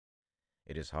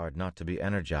It is hard not to be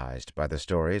energized by the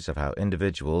stories of how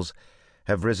individuals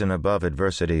have risen above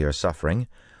adversity or suffering,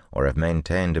 or have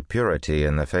maintained a purity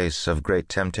in the face of great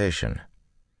temptation.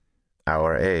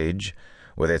 Our age,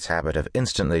 with its habit of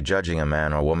instantly judging a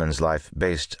man or woman's life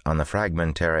based on the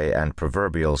fragmentary and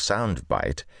proverbial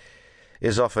soundbite,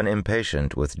 is often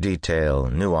impatient with detail,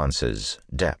 nuances,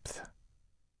 depth.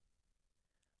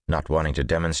 Not wanting to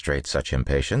demonstrate such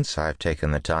impatience, I've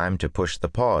taken the time to push the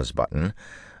pause button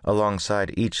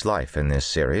alongside each life in this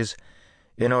series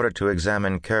in order to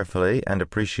examine carefully and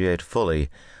appreciate fully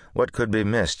what could be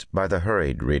missed by the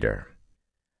hurried reader.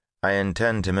 I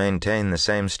intend to maintain the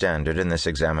same standard in this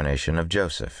examination of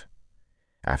Joseph.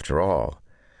 After all,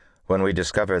 when we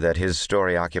discover that his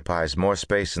story occupies more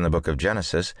space in the book of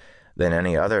Genesis than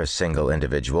any other single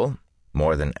individual,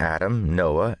 more than Adam,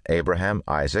 Noah, Abraham,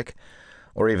 Isaac,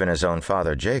 or even his own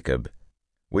father Jacob,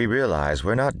 we realize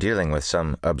we're not dealing with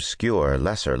some obscure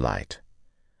lesser light.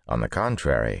 On the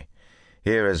contrary,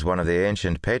 here is one of the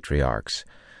ancient patriarchs,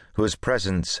 whose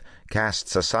presence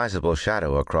casts a sizable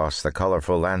shadow across the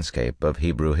colorful landscape of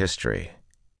Hebrew history.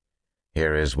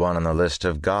 Here is one on the list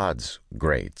of God's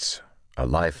greats, a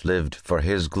life lived for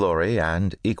His glory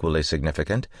and, equally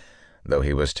significant, though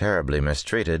he was terribly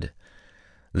mistreated,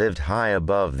 lived high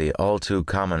above the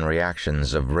all-too-common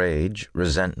reactions of rage,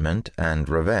 resentment, and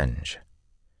revenge.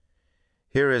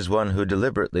 Here is one who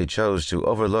deliberately chose to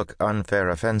overlook unfair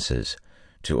offenses,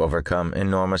 to overcome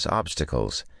enormous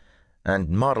obstacles, and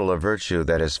model a virtue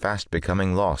that is fast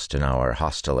becoming lost in our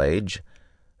hostile age,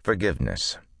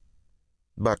 forgiveness.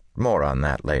 But more on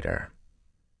that later.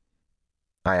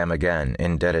 I am again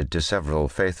indebted to several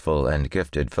faithful and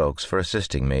gifted folks for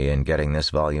assisting me in getting this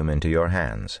volume into your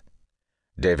hands.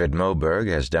 David Moberg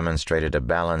has demonstrated a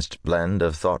balanced blend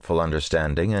of thoughtful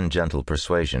understanding and gentle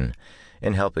persuasion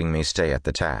in helping me stay at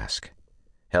the task.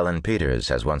 Helen Peters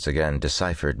has once again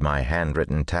deciphered my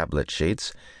handwritten tablet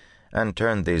sheets and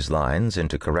turned these lines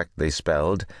into correctly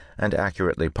spelled and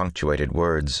accurately punctuated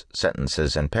words,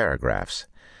 sentences, and paragraphs,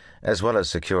 as well as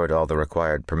secured all the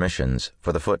required permissions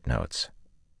for the footnotes.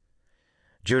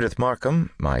 Judith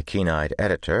Markham, my keen-eyed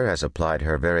editor, has applied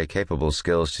her very capable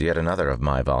skills to yet another of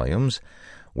my volumes,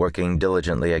 working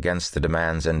diligently against the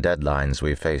demands and deadlines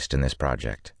we faced in this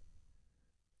project.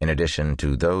 In addition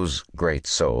to those great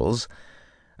souls,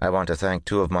 I want to thank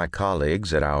two of my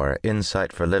colleagues at our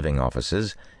Insight for Living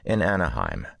offices in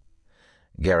Anaheim,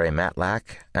 Gary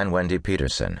Matlack and Wendy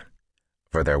Peterson,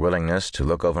 for their willingness to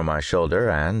look over my shoulder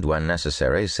and, when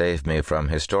necessary, save me from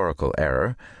historical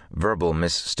error, verbal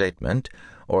misstatement,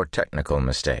 or technical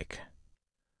mistake.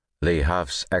 Lee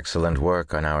Huff's excellent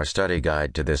work on our study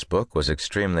guide to this book was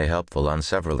extremely helpful on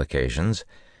several occasions,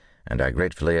 and I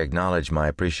gratefully acknowledge my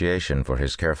appreciation for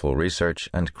his careful research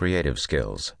and creative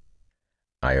skills.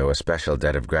 I owe a special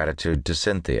debt of gratitude to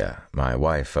Cynthia, my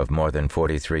wife of more than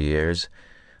 43 years,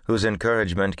 whose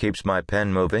encouragement keeps my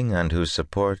pen moving and whose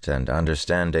support and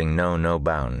understanding know no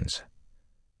bounds.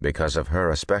 Because of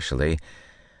her especially,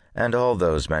 and all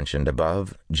those mentioned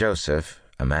above, Joseph,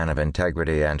 a man of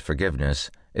integrity and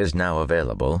forgiveness, is now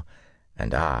available,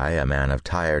 and I, a man of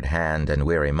tired hand and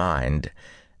weary mind,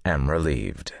 am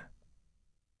relieved.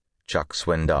 Chuck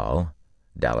Swindoll,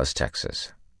 Dallas,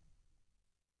 Texas.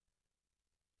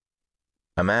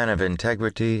 A man of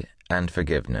integrity and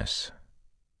forgiveness.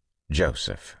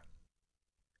 Joseph.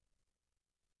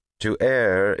 To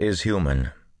err is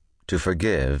human, to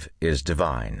forgive is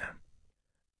divine.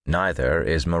 Neither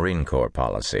is Marine Corps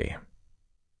policy.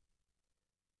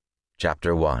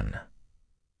 Chapter 1.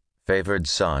 Favored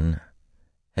Son,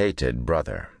 Hated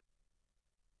Brother.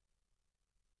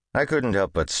 I couldn't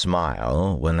help but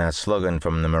smile when that slogan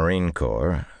from the Marine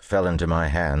Corps fell into my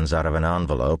hands out of an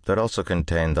envelope that also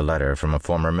contained the letter from a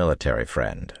former military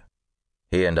friend.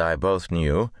 He and I both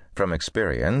knew, from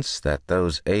experience, that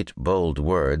those 8 bold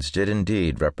words did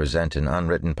indeed represent an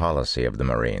unwritten policy of the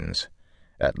Marines,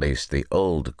 at least the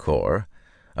old Corps,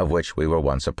 of which we were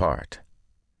once a part.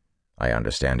 I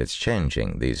understand it's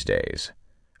changing these days.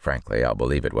 Frankly, I'll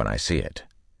believe it when I see it.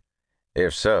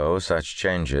 If so, such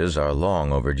changes are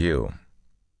long overdue.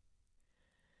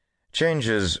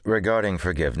 Changes regarding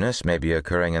forgiveness may be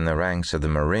occurring in the ranks of the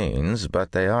Marines,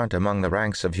 but they aren't among the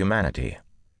ranks of humanity.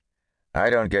 I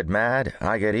don't get mad,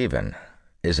 I get even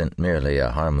isn't merely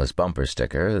a harmless bumper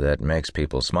sticker that makes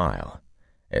people smile.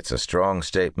 It's a strong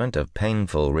statement of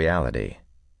painful reality.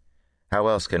 How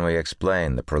else can we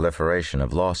explain the proliferation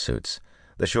of lawsuits,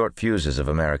 the short fuses of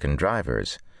American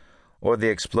drivers, or the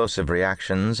explosive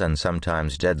reactions and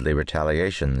sometimes deadly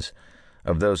retaliations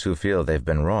of those who feel they've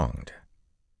been wronged?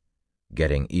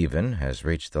 Getting even has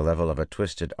reached the level of a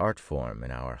twisted art form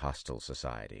in our hostile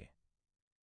society.